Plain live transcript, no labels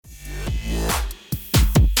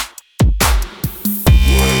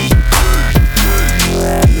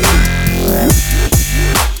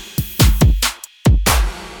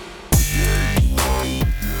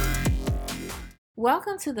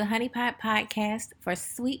Welcome to the Honey Pot Podcast for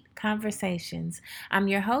Sweet Conversations. I'm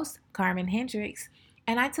your host, Carmen Hendricks,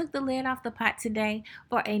 and I took the lid off the pot today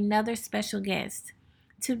for another special guest.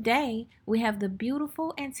 Today, we have the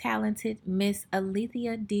beautiful and talented Miss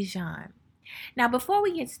Alethea Dijon. Now, before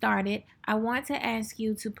we get started, I want to ask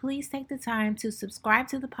you to please take the time to subscribe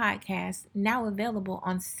to the podcast, now available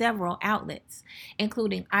on several outlets,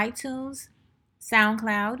 including iTunes,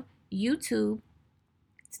 SoundCloud, YouTube,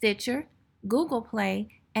 Stitcher, Google Play,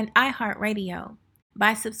 and iHeartRadio.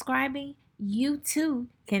 By subscribing, you too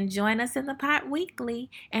can join us in the pot weekly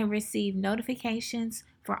and receive notifications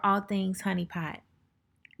for all things Honey Pot.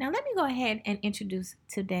 Now, let me go ahead and introduce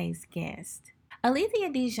today's guest. Alethea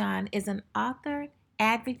Dijon is an author,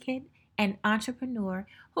 advocate, and entrepreneur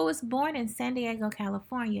who was born in San Diego,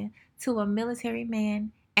 California, to a military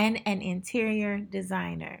man and an interior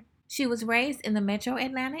designer. She was raised in the metro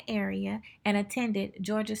Atlanta area and attended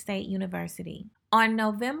Georgia State University. On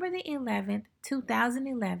November the 11th,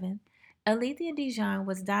 2011, Alethea Dijon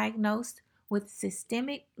was diagnosed with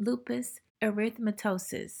systemic lupus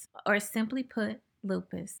erythematosus, or simply put,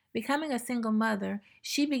 lupus. Becoming a single mother,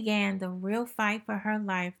 she began the real fight for her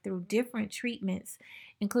life through different treatments,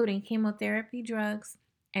 including chemotherapy, drugs,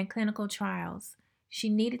 and clinical trials. She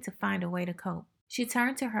needed to find a way to cope. She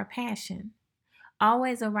turned to her passion.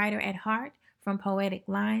 Always a writer at heart, from poetic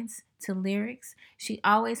lines to lyrics, she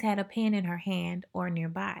always had a pen in her hand or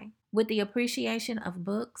nearby. With the appreciation of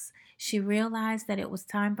books, she realized that it was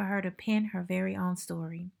time for her to pen her very own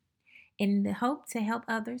story. In the hope to help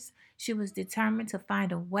others, she was determined to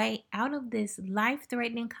find a way out of this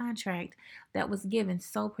life-threatening contract that was given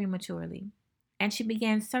so prematurely. And she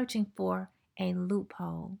began searching for a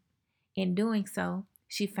loophole. In doing so,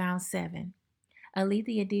 she found 7.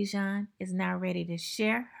 Alethea Dijon is now ready to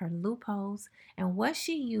share her loopholes and what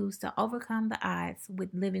she used to overcome the odds with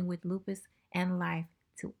living with lupus and life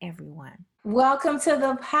to everyone. Welcome to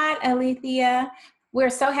the pod, Alethea. We're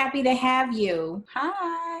so happy to have you.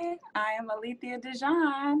 Hi, I am Alethea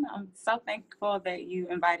Dijon. I'm so thankful that you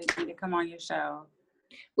invited me to come on your show.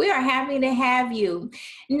 We are happy to have you.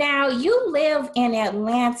 Now, you live in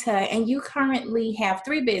Atlanta and you currently have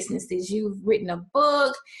 3 businesses. You've written a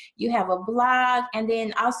book, you have a blog, and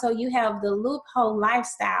then also you have the Loophole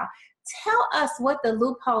Lifestyle. Tell us what the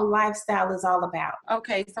Loophole Lifestyle is all about.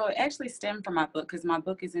 Okay, so it actually stemmed from my book because my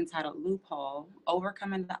book is entitled Loophole,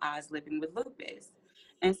 Overcoming the Odds Living with Lupus.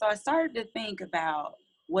 And so I started to think about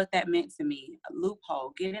what that meant to me, a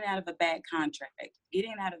loophole, getting out of a bad contract,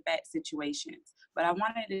 getting out of bad situations. But I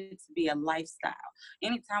wanted it to be a lifestyle.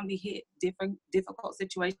 Anytime we hit different difficult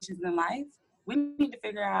situations in life, we need to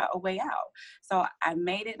figure out a way out. So I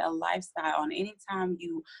made it a lifestyle. On any time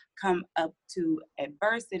you come up to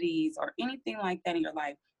adversities or anything like that in your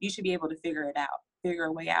life, you should be able to figure it out, figure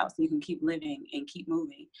a way out so you can keep living and keep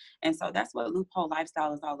moving. And so that's what Loophole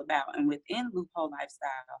Lifestyle is all about. And within Loophole Lifestyle,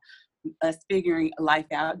 us figuring life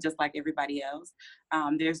out just like everybody else,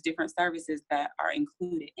 there's different services that are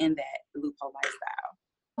included in that Loophole Lifestyle.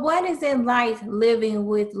 What is it like living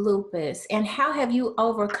with lupus, and how have you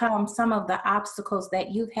overcome some of the obstacles that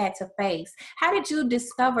you've had to face? How did you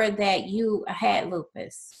discover that you had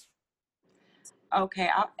lupus? Okay,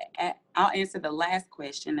 I'll answer the last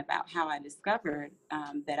question about how I discovered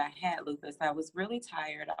that I had lupus. I was really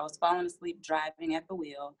tired. I was falling asleep driving at the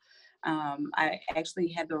wheel. I actually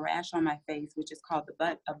had the rash on my face, which is called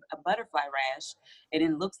a butterfly rash, and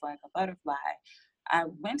it looks like a butterfly. I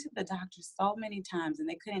went to the doctor so many times, and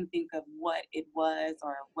they couldn't think of what it was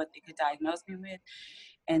or what they could diagnose me with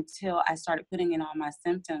until I started putting in all my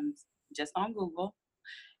symptoms just on Google,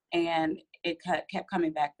 and it kept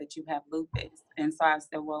coming back that you have lupus. And so I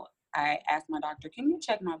said, well, I asked my doctor, can you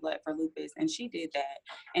check my blood for lupus? And she did that,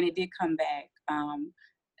 and it did come back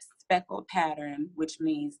speckled pattern, which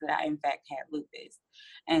means that I in fact had lupus.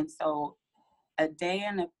 And so a day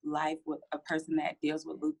in a life with a person that deals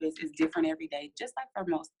with lupus is different every day, just like for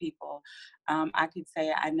most people. I could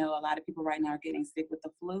say I know a lot of people right now are getting sick with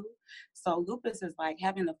the flu. So lupus is like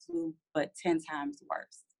having the flu, but 10 times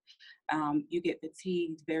worse. You get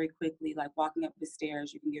fatigued very quickly, like walking up the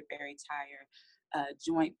stairs, you can get very tired,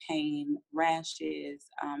 joint pain, rashes,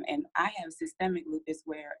 and I have systemic lupus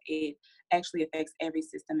where it actually affects every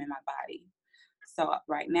system in my body. So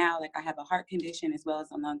right now, like I have a heart condition as well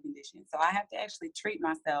as a lung condition. So I have to actually treat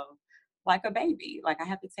myself like a baby. Like I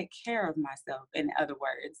have to take care of myself, in other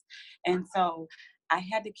words. And so I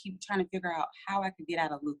had to keep trying to figure out how I could get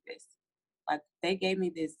out of lupus. Like they gave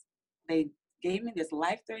me this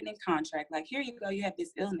life-threatening contract. Like, here you go, you have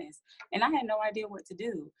this illness. And I had no idea what to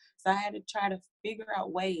do. So I had to try to figure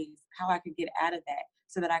out ways how I could get out of that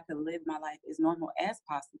so that I could live my life as normal as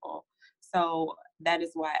possible. So that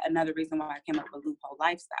is why another reason why I came up with Loophole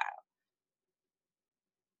Lifestyle.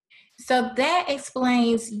 So that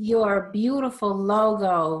explains your beautiful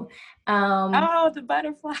logo. Oh, the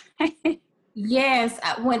butterfly. Yes,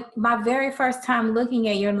 when my very first time looking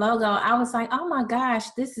at your logo, I was like, "Oh my gosh,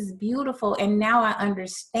 this is beautiful!" And now I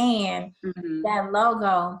understand Mm-hmm. that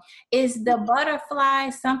logo. Is the butterfly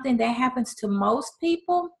something that happens to most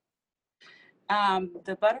people?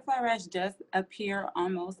 The butterfly rash does appear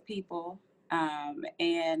on most people,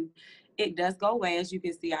 and it does go away. As you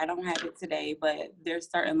can see, I don't have it today, but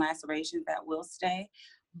there's certain lacerations that will stay.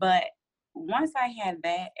 But once I had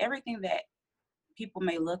that, everything that people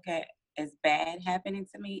may look at as bad happening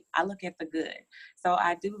to me, I look at the good. So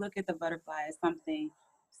I do look at the butterfly as something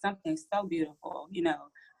so beautiful,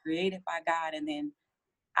 created by God. And then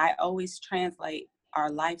I always translate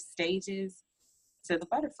our life stages to the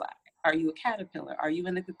butterfly. Are you a caterpillar? Are you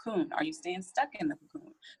in the cocoon? Are you staying stuck in the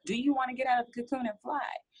cocoon? Do you want to get out of the cocoon and fly?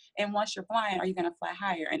 And once you're flying, are you going to fly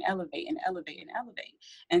higher and elevate and elevate and elevate?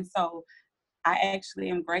 And so I actually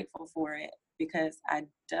am grateful for it because I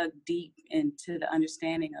dug deep into the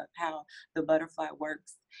understanding of how the butterfly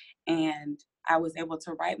works. And I was able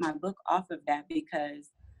to write my book off of that because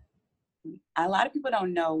a lot of people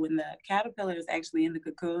don't know when the caterpillar is actually in the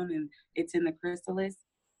cocoon and it's in the chrysalis,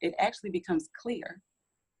 it actually becomes clear.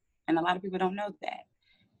 And a lot of people don't know that.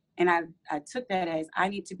 And I took that as I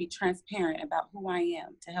need to be transparent about who I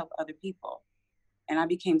am to help other people. And I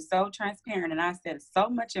became so transparent and I said so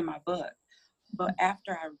much in my book. But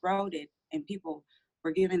after I wrote it and people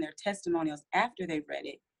were giving their testimonials after they read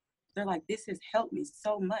it, they're like, this has helped me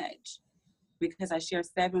so much because I share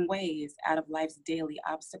 7 ways out of life's daily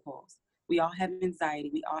obstacles. We all have anxiety,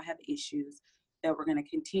 we all have issues that we're going to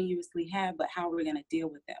continuously have, but how are we going to deal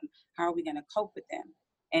with them? How are we going to cope with them?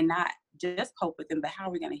 And not just cope with them, but how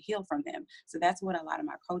are we going to heal from them? So that's what a lot of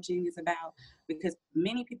my coaching is about because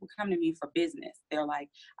many people come to me for business. They're like,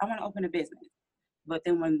 I want to open a business. But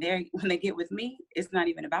then when they get with me, it's not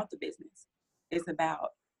even about the business. It's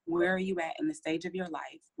about where are you at in the stage of your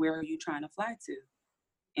life? Where are you trying to fly to?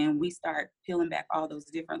 And we start peeling back all those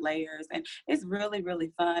different layers, and it's really,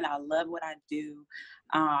 really fun. I love what I do.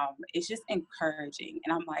 It's just encouraging,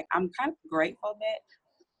 and I'm kind of grateful that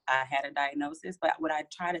I had a diagnosis. But what I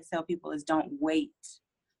try to tell people is don't wait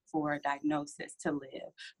for a diagnosis to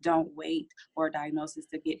live. Don't wait for a diagnosis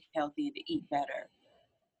to get healthy and to eat better.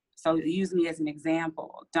 So use me as an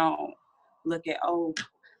example. Don't look at, oh,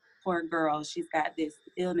 poor girl, she's got this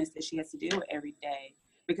illness that she has to deal with every day.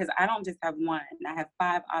 Because I don't just have one, I have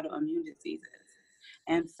 5 autoimmune diseases.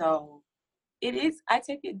 And so I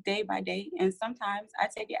take it day by day, and sometimes I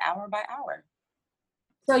take it hour by hour.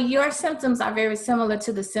 So your symptoms are very similar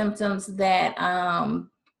to the symptoms that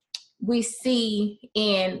we see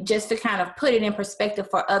in, just to kind of put it in perspective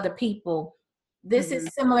for other people. This Mm-hmm.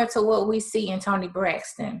 is similar to what we see in Toni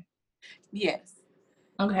Braxton. Yes.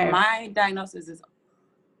 Okay. My diagnosis is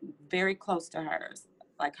very close to hers.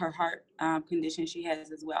 Like her heart condition she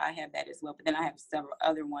has as well. I have that as well. But then I have several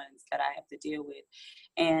other ones that I have to deal with.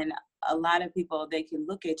 And a lot of people, they can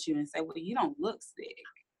look at you and say, well, you don't look sick.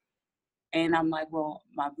 And I'm like, well,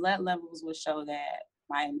 my blood levels will show that.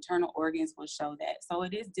 My internal organs will show that. So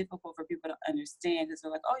it is difficult for people to understand because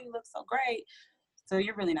they're like, oh, you look so great. So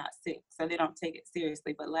you're really not sick. So they don't take it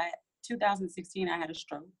seriously. But 2016, I had a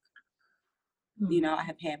stroke. Mm-hmm. I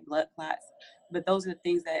have had blood clots. But those are the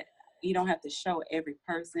things that you don't have to show every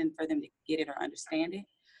person for them to get it or understand it.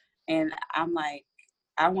 And I'm like,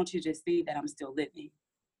 I want you to see that I'm still living.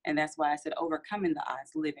 And that's why I said overcoming the odds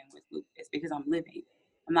living with lupus, because I'm living.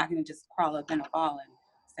 I'm not going to just crawl up in a ball and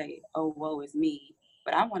say, oh, woe is me.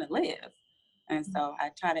 But I want to live. And so I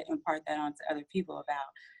try to impart that onto other people about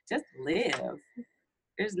just live.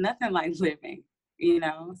 There's nothing like living.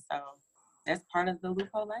 So that's part of the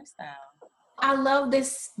Loophole Lifestyle. I love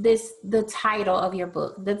the title of your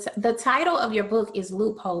book. The title of your book is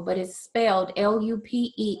Loophole, but it's spelled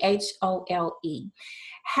Luphole.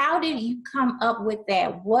 How did you come up with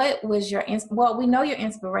that? What was well, we know your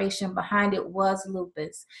inspiration behind it was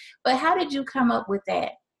lupus, but how did you come up with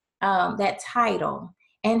that title?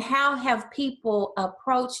 And how have people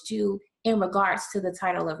approached you in regards to the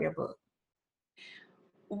title of your book?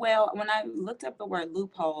 Well, when I looked up the word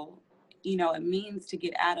loophole, it means to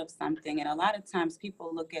get out of something. And a lot of times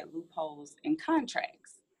people look at loopholes in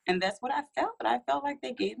contracts. And that's what I felt. But I felt like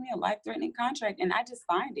they gave me a life threatening contract and I just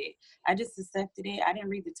signed it. I just accepted it. I didn't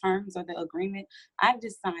read the terms or the agreement. I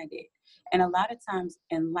just signed it. And a lot of times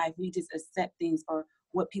in life, we just accept things for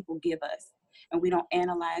what people give us. And we don't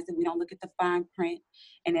analyze it. We don't look at the fine print.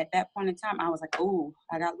 And at that point in time, I was like, oh,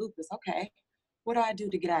 I got lupus. Okay. What do I do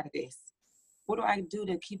to get out of this? What do I do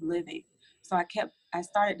to keep living? So I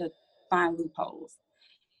started to find loopholes.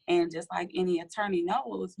 And just like any attorney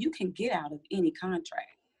knows, you can get out of any contract.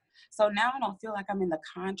 So now I don't feel like I'm in the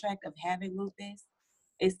contract of having lupus.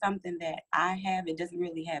 It's something that I have. It doesn't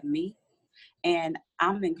really have me, and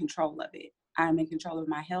I'm in control of it. I'm in control of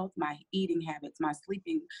my health, my eating habits, my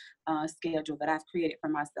sleeping schedule that I've created for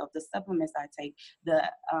myself, the supplements I take, the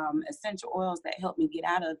essential oils that help me get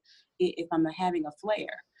out of it if I'm having a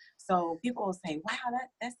flare. So people will say, wow,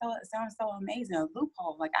 that sounds so amazing, a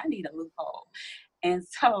loophole. Like, I need a loophole. And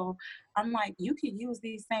so I'm like, you can use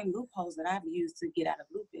these same loopholes that I've used to get out of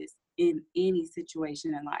lupus in any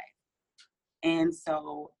situation in life. And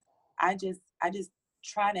so I just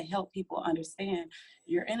try to help people understand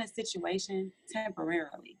you're in a situation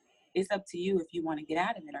temporarily. It's up to you if you want to get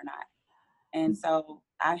out of it or not. And so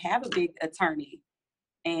I have a big attorney,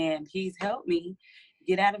 and he's helped me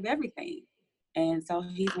get out of everything. And so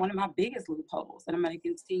he's one of my biggest loopholes, and I'm going to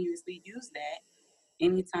continuously use that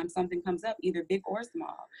anytime something comes up, either big or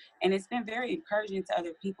small. And it's been very encouraging to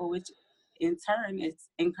other people, which in turn is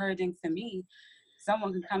encouraging to me.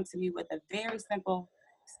 Someone can come to me with a very simple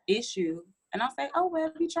issue, and I'll say, oh, well,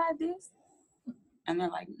 have you tried this? And they're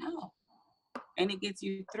like, no. And it gets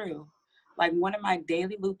you through. Like, one of my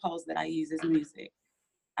daily loopholes that I use is music.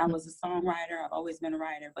 I was a songwriter. I've always been a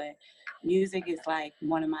writer, but music is like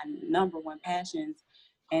one of my number one passions.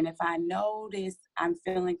 And if I notice I'm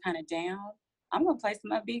feeling kind of down, I'm gonna play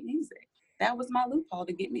some upbeat music. That was my loophole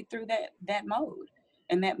to get me through that mode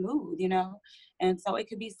and that mood, you know. And so it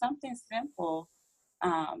could be something simple,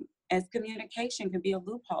 as communication can be a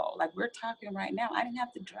loophole. Like, we're talking right now. I didn't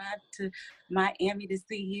have to drive to Miami to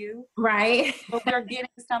see you, Right. but we're getting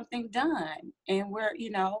something done, and we're,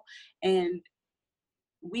 you know, and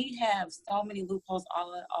we have so many loopholes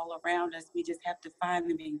all around us. We just have to find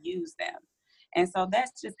them and use them. And so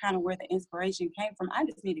that's just kind of where the inspiration came from. I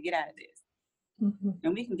just need to get out of this. Mhm.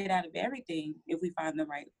 And we can get out of everything if we find the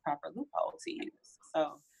right proper loophole to use.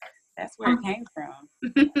 So that's where it came from.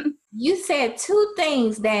 You said two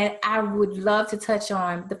things that I would love to touch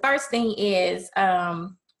on. The first thing is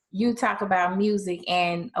you talk about music,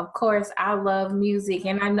 and of course I love music,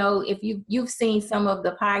 and I know if you've seen some of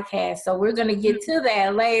the podcasts, so we're going to get to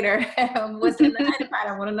that later. What's in the honeypot?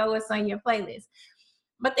 I want to know what's on your playlist.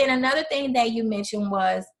 But then another thing that you mentioned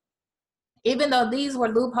was, even though these were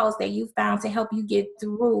loopholes that you found to help you get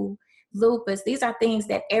through lupus, these are things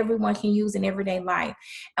that everyone can use in everyday life.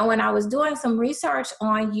 And when I was doing some research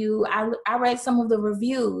on you, I read some of the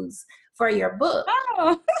reviews for your book.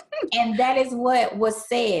 Oh. And that is what was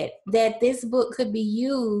said, that this book could be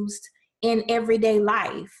used in everyday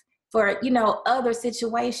life for, other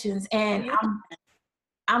situations. And Yeah.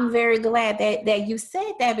 I'm very glad that you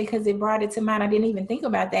said that, because it brought it to mind. I didn't even think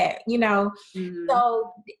about that, Mm-hmm.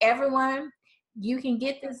 So everyone, you can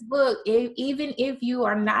get this book even if you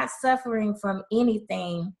are not suffering from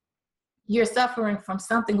anything. You're suffering from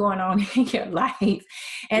something going on in your life.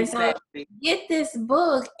 And Exactly. so get this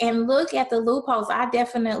book and look at the loopholes. I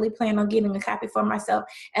definitely plan on getting a copy for myself,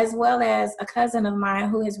 as well as a cousin of mine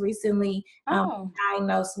who has recently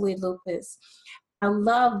diagnosed with lupus. I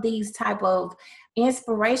love these type of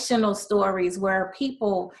inspirational stories where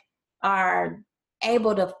people are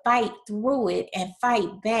able to fight through it and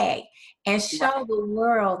fight back and show the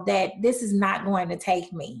world that this is not going to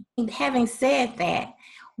take me. And having said that,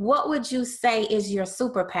 what would you say is your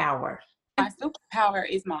superpower? My superpower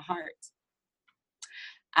is my heart.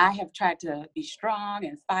 I have tried to be strong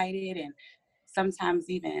and fight it, and sometimes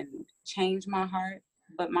even change my heart,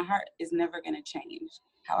 but my heart is never going to change.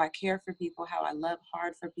 How I care for people, how I love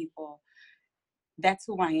hard for people, that's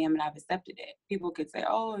who I am, and I've accepted it. People could say,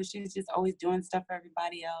 oh, she's just always doing stuff for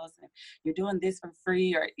everybody else, and you're doing this for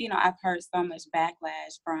free, or, I've heard so much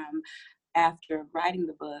backlash from after writing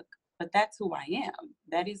the book, but that's who I am.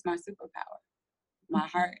 That is my superpower. My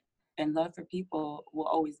heart and love for people will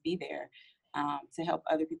always be there, to help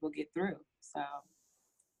other people get through. So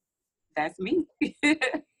that's me.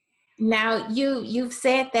 Now you've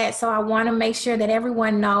said that, so I want to make sure that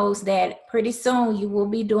everyone knows that pretty soon you will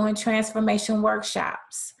be doing transformation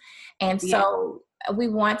workshops. And so we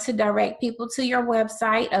want to direct people to your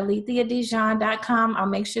website, AlethiaDijon.com. I'll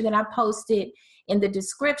make sure that I post it in the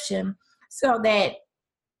description so that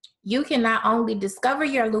you can not only discover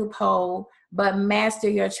your loophole, but master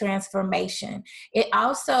your transformation. You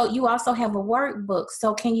also have a workbook.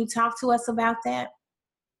 So can you talk to us about that?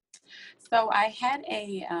 So I had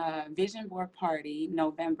a vision board party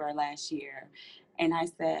November last year, and I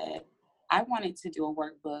said I wanted to do a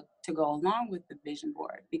workbook to go along with the vision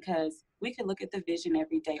board, because we could look at the vision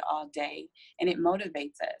every day, all day, and it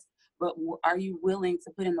motivates us. but are you willing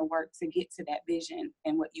to put in the work to get to that vision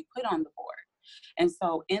and what you put on the board? And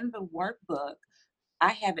so in the workbook,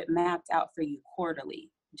 I have it mapped out for you quarterly,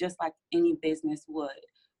 just like any business would.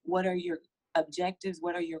 What are your objectives?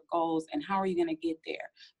 What are your goals? And how are you going to get there?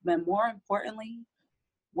 But more importantly,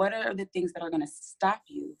 what are the things that are going to stop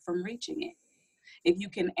you from reaching it? If you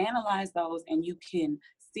can analyze those and you can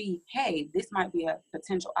see, hey, this might be a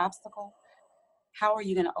potential obstacle, how are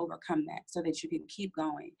you going to overcome that so that you can keep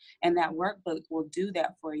going? And that workbook will do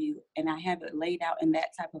that for you. And I have it laid out in that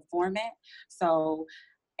type of format. So,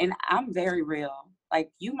 and I'm very real. Like,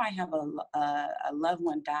 you might have a loved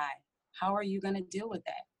one die. How are you going to deal with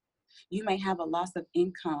that? You may have a loss of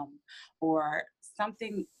income or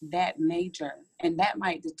something that major, and that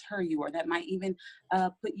might deter you, or that might even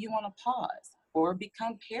put you on a pause or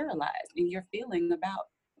become paralyzed in your feeling about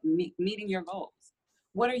meeting your goals.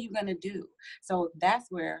 What are you going to do? So that's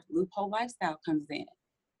where Loophole Lifestyle comes in.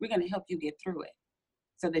 We're going to help you get through it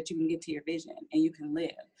so that you can get to your vision and you can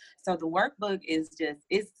live. So the workbook is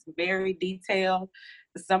it's very detailed.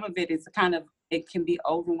 Some of it is it can be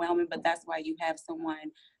overwhelming, but that's why you have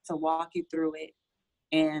someone to walk you through it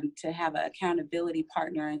and to have an accountability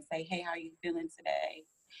partner and say, hey, how are you feeling today?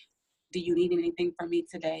 Do you need anything from me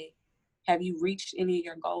today? Have you reached any of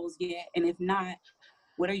your goals yet? And if not,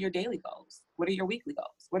 what are your daily goals? What are your weekly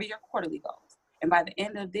goals? What are your quarterly goals? And by the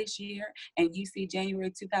end of this year, and you see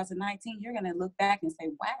January 2019, you're going to look back and say,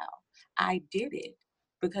 wow, I did it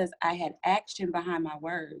because I had action behind my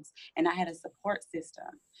words and I had a support system.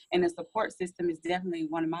 And the support system is definitely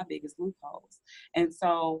one of my biggest loopholes. And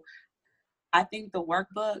so I think the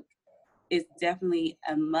workbook is definitely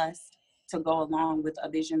a must to go along with a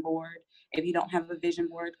vision board. If you don't have a vision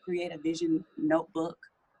board, create a vision notebook,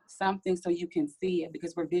 something so you can see it,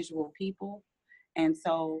 because we're visual people. And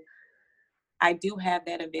so I do have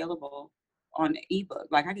that available on ebook.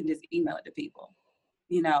 Like, I can just email it to people,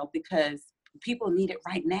 because people need it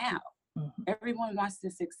right now. Mm-hmm. Everyone wants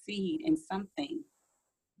to succeed in something,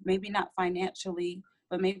 maybe not financially,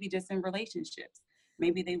 but maybe just in relationships.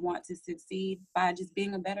 Maybe they want to succeed by just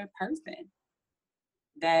being a better person.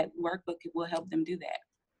 That workbook will help them do that.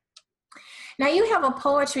 Now, you have a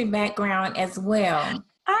poetry background as well.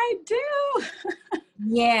 I do.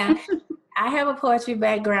 Yeah. I have a poetry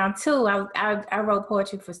background too. I wrote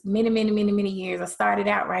poetry for many years. I started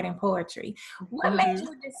out writing poetry. What made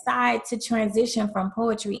you decide to transition from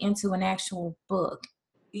poetry into an actual book?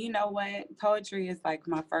 You know what? Poetry is like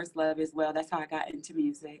my first love as well. That's how I got into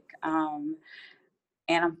music. And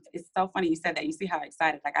it's so funny you said that. You see how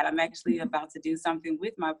excited I got. I'm actually about to do something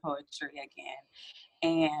with my poetry again.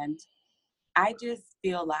 And I just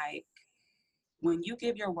feel like when you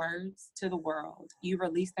give your words to the world, you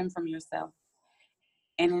release them from yourself.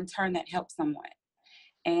 And in turn, that helps someone.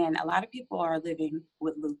 And a lot of people are living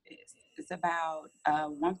with lupus. It's about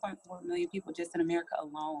 1.4 million people just in America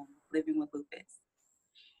alone living with lupus.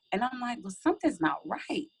 And I'm like, well, something's not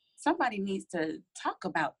right. Somebody needs to talk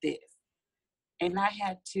about this. And I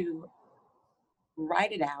had to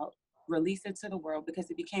write it out, release it to the world, because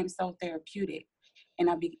it became so therapeutic. And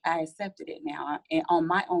I accepted it now and on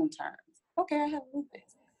my own terms. Okay, I have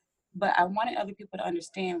lupus. But I wanted other people to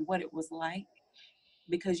understand what it was like,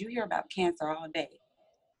 because you hear about cancer all day.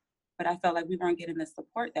 But I felt like we weren't getting the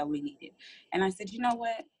support that we needed. And I said, you know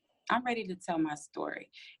what? I'm ready to tell my story.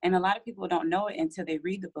 And a lot of people don't know it until they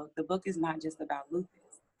read the book. The book is not just about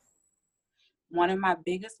lupus. One of my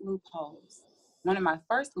biggest loopholes, one of my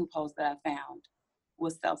first loopholes that I found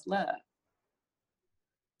was self-love.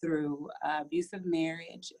 Through abusive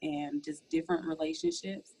marriage and just different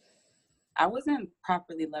relationships, I wasn't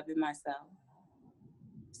properly loving myself.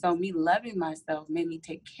 So me loving myself made me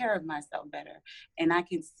take care of myself better. And I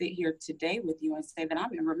can sit here today with you and say that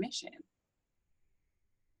I'm in remission.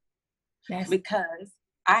 Yes. Because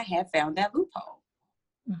I had found that loophole.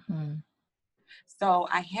 Mm-hmm. So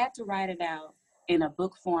I had to write it out in a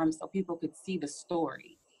book form so people could see the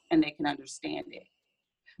story and they can understand it.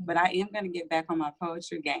 But I am going to get back on my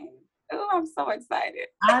poetry game. Oh, I'm so excited.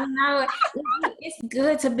 I know. It's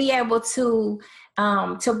good to be able to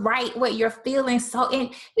write what you're feeling. So, and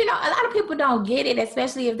a lot of people don't get it,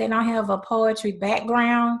 especially if they don't have a poetry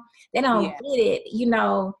background. They don't get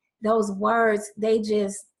it. Those words, they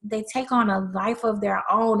take on a life of their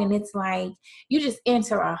own, and it's like you just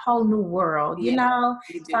enter a whole new world. You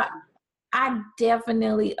do. So I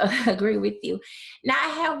definitely agree with you. Now I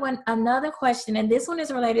have another question, and this one is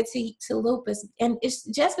related to lupus, and it's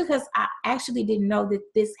just because I actually didn't know that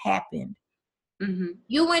this happened. Mm-hmm.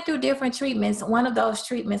 You went through different treatments. One of those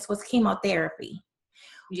treatments was chemotherapy.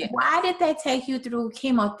 Yes. Why did they take you through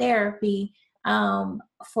chemotherapy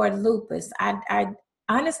for lupus?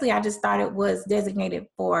 honestly, I just thought it was designated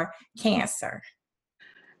for cancer.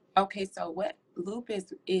 Okay, so what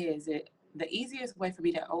lupus is, the easiest way for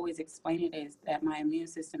me to always explain it is that my immune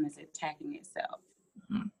system is attacking itself.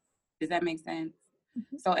 Mm-hmm. Does that make sense?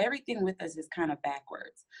 Mm-hmm. So everything with us is kind of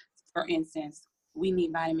backwards. For instance, we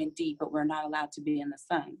need vitamin D, but we're not allowed to be in the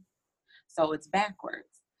sun. So it's backwards.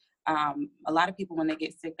 A lot of people, when they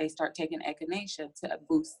get sick, they start taking echinacea to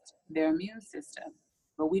boost their immune system.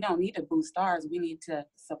 But we don't need to boost ours. We need to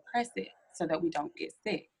suppress it so that we don't get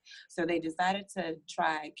sick. So they decided to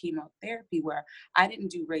try chemotherapy, where I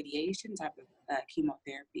didn't do radiation type of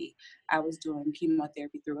chemotherapy. I was doing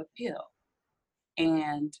chemotherapy through a pill.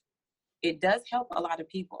 And it does help a lot of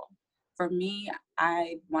people. For me,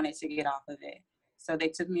 I wanted to get off of it. So they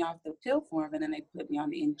took me off the pill form and then they put me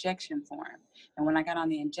on the injection form. And when I got on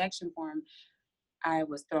the injection form, I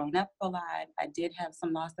was throwing up a lot. I did have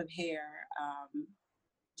some loss of hair,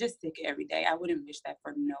 just sick every day. I wouldn't wish that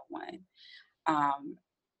for no one.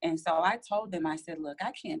 And so I told them, I said, look,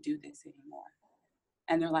 I can't do this anymore.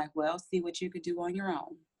 And they're like, well, see what you could do on your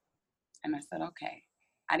own. And I said, okay.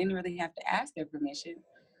 I didn't really have to ask their permission,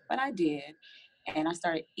 but I did. And I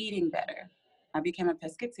started eating better. I became a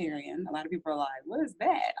pescatarian. A lot of people are like, what is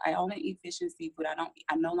that? I only eat fish and seafood.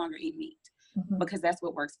 I no longer eat meat because that's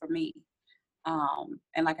what works for me.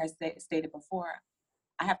 And like I stated before,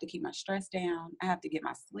 I have to keep my stress down. I have to get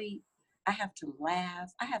my sleep. I have to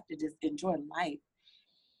laugh. I have to just enjoy life.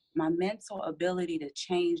 My mental ability to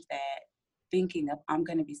change that thinking of I'm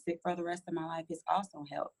going to be sick for the rest of my life has also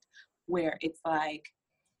helped, where it's like,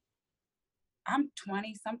 I'm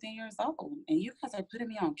 20 something years old and you guys are putting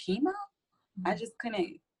me on chemo. I just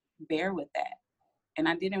couldn't bear with that. And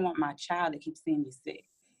I didn't want my child to keep seeing me sick.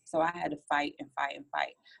 So I had to fight and fight and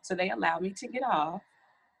fight. So they allowed me to get off.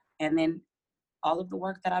 And then all of the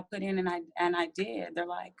work that I put in and I did, they're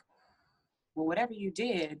like, well, whatever you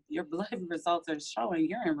did, your blood results are showing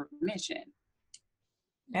you're in remission.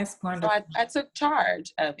 That's wonderful. So I took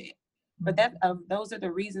charge of it. But those are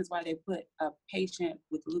the reasons why they put a patient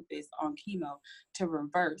with lupus on chemo, to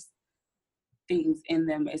reverse things in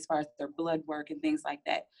them as far as their blood work and things like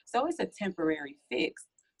that. So it's a temporary fix,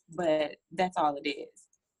 but that's all it is.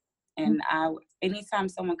 And anytime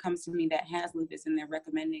someone comes to me that has lupus and they're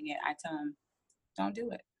recommending it, I tell them, don't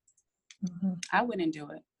do it. Mm-hmm. I wouldn't do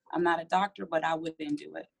it. I'm not a doctor, but I wouldn't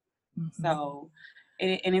do it. Mm-hmm. So,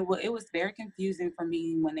 it was very confusing for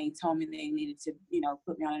me when they told me they needed to,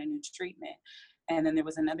 put me on a new treatment. And then there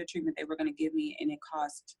was another treatment they were going to give me, and it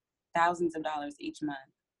cost thousands of dollars each month.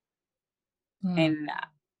 And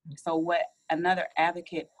so what another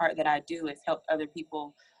advocate part that I do is help other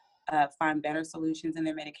people find better solutions in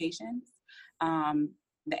their medications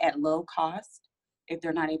at low cost if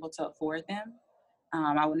they're not able to afford them.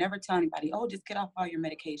 I would never tell anybody, oh, just get off all your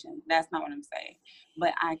medication. That's not what I'm saying.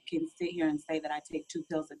 But I can sit here and say that I take 2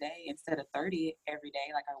 pills a day instead of 30 every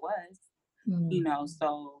day like I was,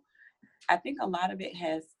 So I think a lot of it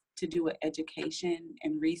has to do with education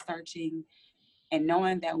and researching and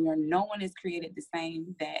knowing that no one is created the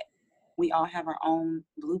same, that we all have our own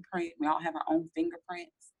blueprint, we all have our own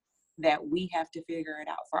fingerprints, that we have to figure it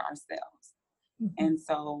out for ourselves. Mm-hmm. And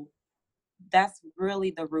so that's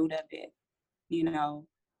really the root of it.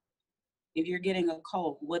 If you're getting a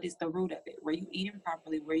cold, what is the root of it? Were you eating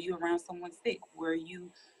properly? Were you around someone sick? Were you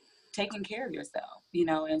taking care of yourself?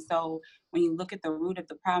 And so when you look at the root of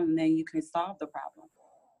the problem, then you can solve the problem.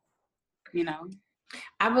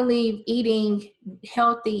 I believe eating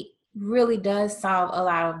healthy really does solve a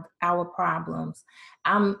lot of our problems.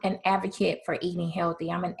 I'm an advocate for eating healthy.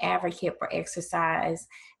 I'm an advocate for exercise.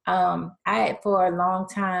 I, for a long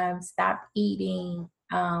time, stopped eating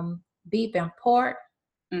beef and pork.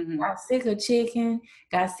 Mm-hmm. Got sick of chicken,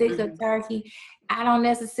 got sick of turkey. I don't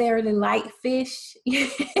necessarily like fish.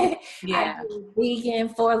 Yeah. I was vegan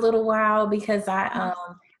for a little while because I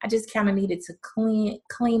just kind of needed to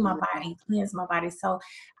clean my body, cleanse my body. So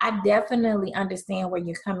I definitely understand where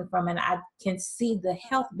you're coming from, and I can see the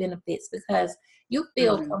health benefits because you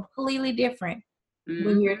feel completely different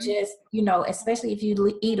when you're just, especially if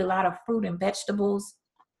you eat a lot of fruit and vegetables.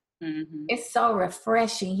 It's so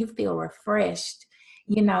refreshing. You feel refreshed.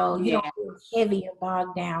 You don't feel heavy and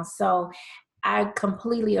bogged down. So I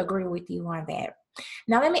completely agree with you on that.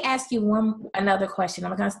 Now, let me ask you another question.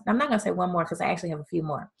 I'm not going to say one more because I actually have a few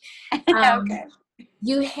more. Okay.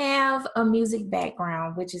 You have a music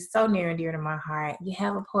background, which is so near and dear to my heart. You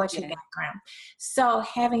have a poetry background. So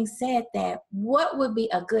having said that, what would be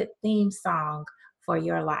a good theme song for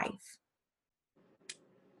your life?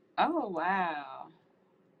 Oh, wow.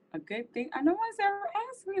 A good thing. No one's ever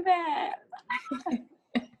asked me that.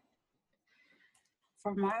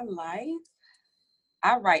 For my life,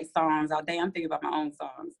 I write songs all day. I'm thinking about my own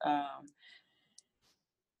songs.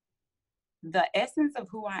 The essence of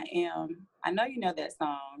who I am. I know you know that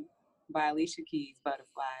song by Alicia Keys,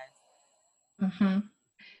 Butterflies. Mm-hmm.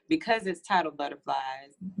 Because it's titled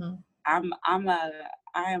Butterflies. Mm-hmm. I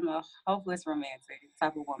am a hopeless romantic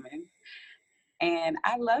type of woman. And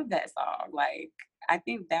I love that song. Like, I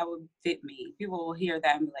think that would fit me. People will hear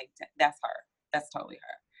that and be like, that's her. That's totally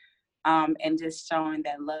her. And just showing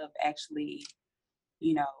that love actually,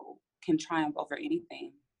 can triumph over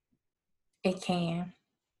anything. It can.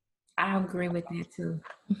 I agree with that too.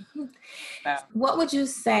 So, What would you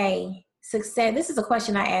say success? This is a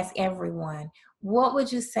question I ask everyone. What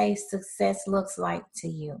would you say success looks like to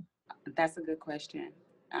you? that's a good question.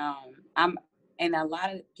 And a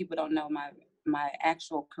lot of people don't know my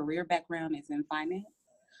actual career background is in finance.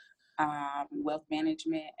 Wealth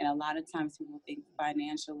management, and a lot of times people think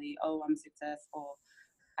financially, oh, I'm successful,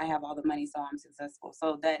 I have all the money, so I'm successful.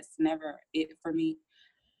 So that's never it for me.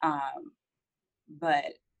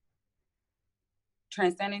 But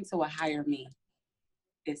transcending to a higher me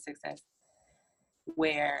is success.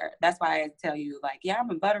 Where that's why I tell you, like, yeah, I'm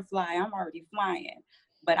a butterfly, I'm already flying,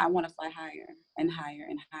 but I want to fly higher and higher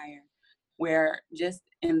and higher. Where just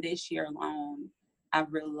in this year alone,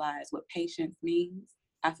 I've realized what patience means.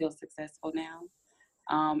 I feel successful now.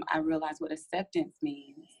 I realize what acceptance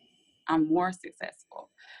means. I'm more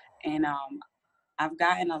successful. And I've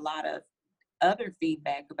gotten a lot of other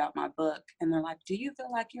feedback about my book, and they're like, do you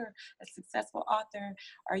feel like you're a successful author?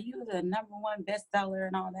 Are you the #1 bestseller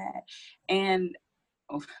and all that? And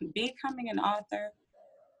becoming an author,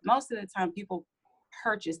 most of the time people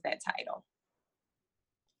purchase that title.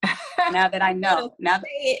 Now that I know, now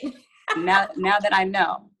that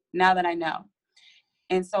I know.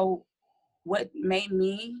 And so what made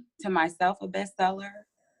me to myself a bestseller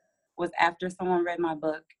was after someone read my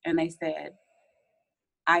book and they said,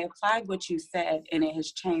 I applied what you said and it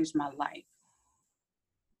has changed my life.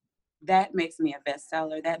 That makes me a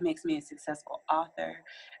bestseller. That makes me a successful author.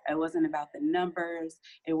 It wasn't about the numbers.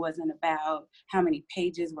 It wasn't about how many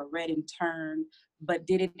pages were read and turned, but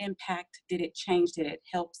did it impact, did it change, did it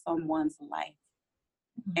help someone's life?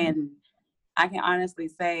 Mm-hmm. And I can honestly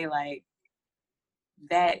say, like,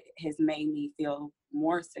 that has made me feel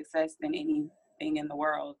more success than anything in the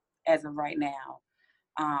world as of right now.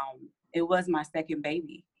 It was my second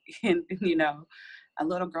baby. And, a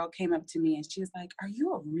little girl came up to me and she was like, are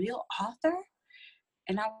you a real author?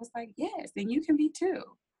 And I was like, yes, and you can be too.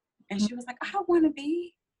 And she was like, I want to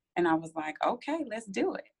be. And I was like, okay, let's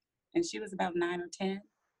do it. And she was about 9 or 10.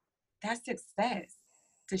 That's success,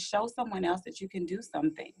 to show someone else that you can do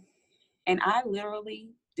something. And I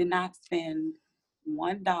literally did not spend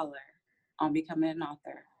 $1 on becoming an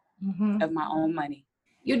author of my own money.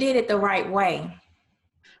 You did it the right way.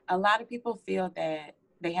 A lot of people feel that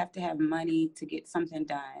they have to have money to get something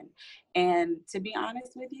done. And to be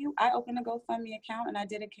honest with you, I opened a GoFundMe account and I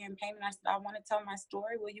did a campaign and I said, I want to tell my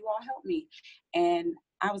story. Will you all help me? And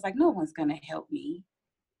I was like, no one's going to help me.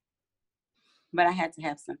 But I had to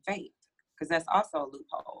have some faith, because that's also a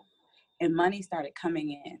loophole. And money started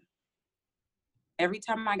coming in. Every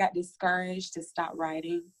time I got discouraged to stop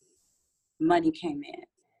writing, money came in.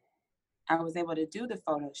 I was able to do the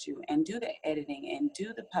photo shoot and do the editing and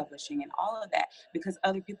do the publishing and all of that because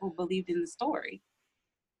other people believed in the story.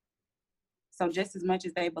 So just as much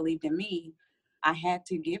as they believed in me, I had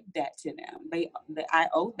to give that to them. I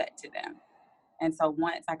owed that to them. And so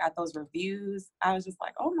once I got those reviews, I was just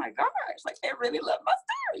like, oh my gosh, like they really love my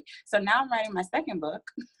story. So now I'm writing my second book.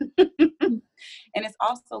 And it's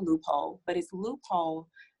also loophole, but it's loophole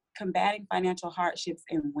combating financial hardships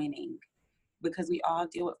and winning. Because we all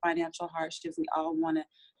deal with financial hardships. We all want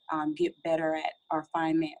to get better at our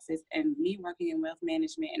finances. And me working in wealth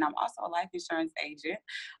management, and I'm also a life insurance agent.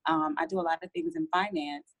 I do a lot of things in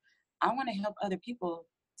finance. I want to help other people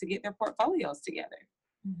to get their portfolios together,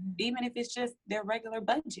 even if it's just their regular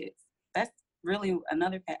budgets. That's really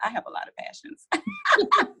another, I have a lot of passions.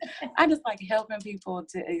 I just like helping people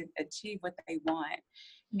to achieve what they want.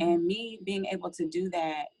 And me being able to do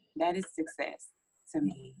that, that is success to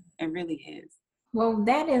me. It really is. Well,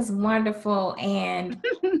 that is wonderful. And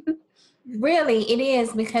really it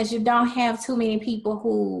is, because you don't have too many people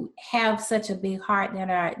who have such a big heart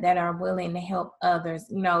that are willing to help others.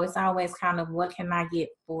 It's always kind of, what can I get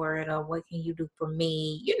for it, or what can you do for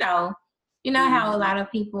me? How a lot of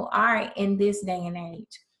people are in this day and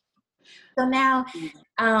age. So now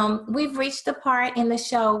we've reached the part in the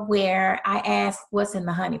show where I ask what's in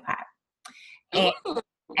the honey pot. And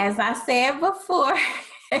as I said before,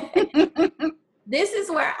 this is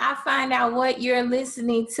where I find out what you're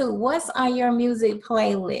listening to. What's on your music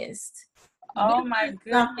playlist? Oh my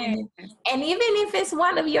goodness. And even if it's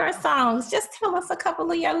one of your songs, just tell us a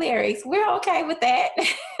couple of your lyrics. We're okay with that.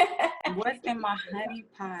 What's in my honey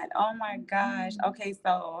pot? Oh my gosh. Okay,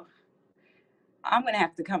 so I'm gonna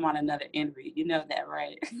have to come on another interview. You know that,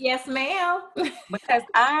 right? Yes, ma'am. Because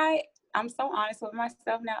I'm so honest with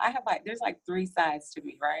myself now. I have there's 3 sides to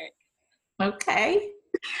me, right? Okay.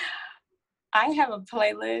 I have a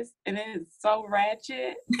playlist and it is so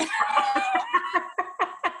ratchet.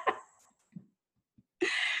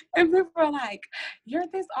 And people are like, you're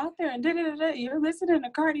this author and you're listening to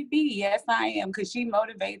Cardi B. Yes, I am, because she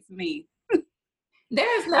motivates me.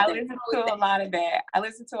 There's nothing. I listen to a lot of that. I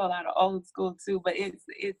listen to a lot of old school too, but it's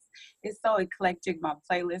so eclectic, my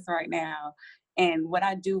playlist right now. And what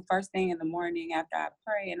I do first thing in the morning after I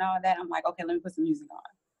pray and all that, I'm like, okay, let me put some music on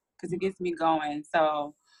because it gets me going.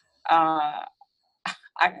 So I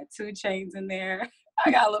got 2 Chainz in there.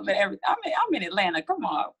 I got a little bit of everything. I'm in Atlanta. Come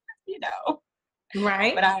on, you know.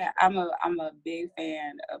 Right. But I'm a big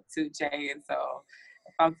fan of 2 Chainz. So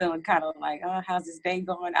if I'm feeling kind of like, oh, how's this day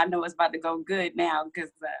going? I know it's about to go good now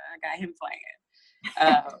because I got him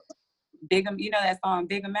playing. Big, you know that song,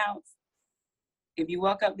 Big Amounts? If you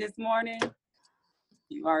woke up this morning,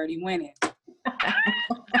 you already winning.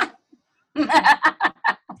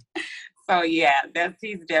 So yeah,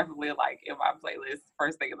 he's definitely in my playlist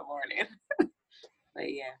first thing in the morning.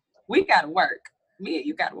 But yeah, we gotta work. Me and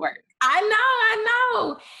you gotta work. I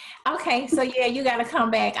know. Okay, so yeah, you gotta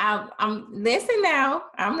come back. I'm listen now.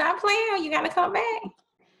 I'm not playing. You gotta come back.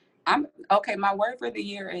 Okay. My word for the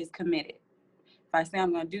year is committed. If I say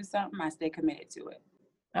I'm gonna do something, I stay committed to it.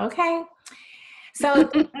 Okay. So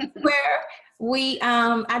where we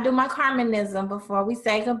I do my Carmenism before we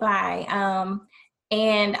say goodbye.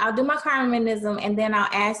 And I'll do my Carmenism and then I'll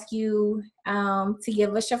ask you to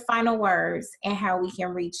give us your final words and how we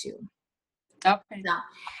can reach you. Okay. So,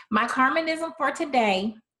 my Carmenism for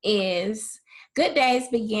today is good days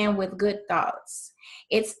begin with good thoughts.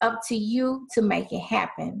 It's up to you to make it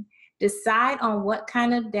happen. Decide on what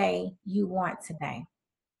kind of day you want today.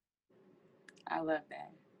 I love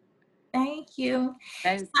that. Thank you.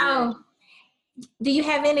 That is good. Do you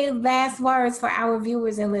have any last words for our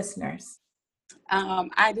viewers and listeners?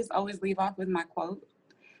 I just always leave off with my quote.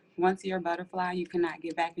 Once you're a butterfly, you cannot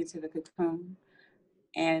get back into the cocoon.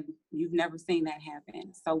 And you've never seen that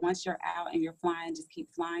happen. So once you're out and you're flying, just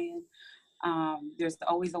keep flying. There's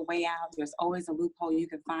always a way out. There's always a loophole you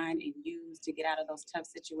can find and use to get out of those tough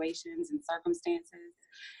situations and circumstances.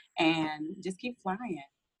 And just keep flying.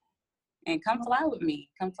 And come fly with me.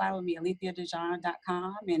 Come fly with me,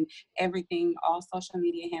 AlethiaDeJean.com, and everything, all social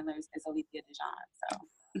media handlers is Alethia DeJean. So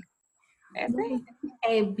that's it.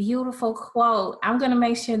 A beautiful quote. I'm going to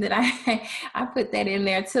make sure that I put that in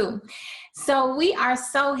there too. So we are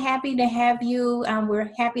so happy to have you. We're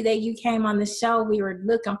happy that you came on the show. We were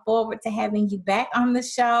looking forward to having you back on the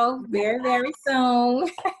show very, very soon.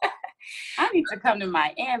 I need to come to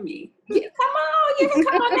Miami. Yeah, come on. You can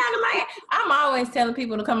come on down to Miami. I'm always telling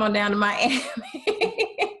people to come on down to Miami.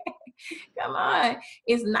 Come on.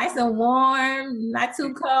 It's nice and warm, not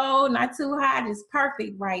too cold, not too hot. It's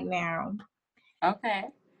perfect right now. Okay.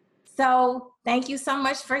 So thank you so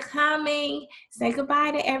much for coming. Say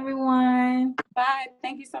goodbye to everyone. Bye.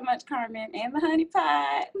 Thank you so much, Carmen, and the honey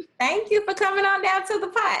pot. Thank you for coming on down to the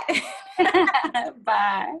pot.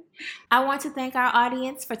 Bye. I want to thank our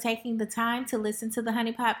audience for taking the time to listen to the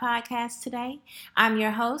Honey Pot Podcast today. I'm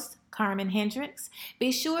your host, Carmen Hendricks.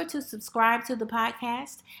 Be sure to subscribe to the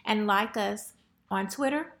podcast and like us on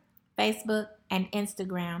Twitter, Facebook, and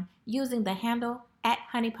Instagram using the handle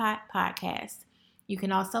 @HoneyPot Podcast. You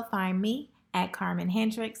can also find me at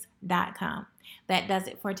CarmenHendricks.com. That does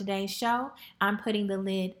it for today's show. I'm putting the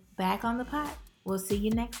lid back on the pot. We'll see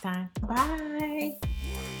you next time. Bye.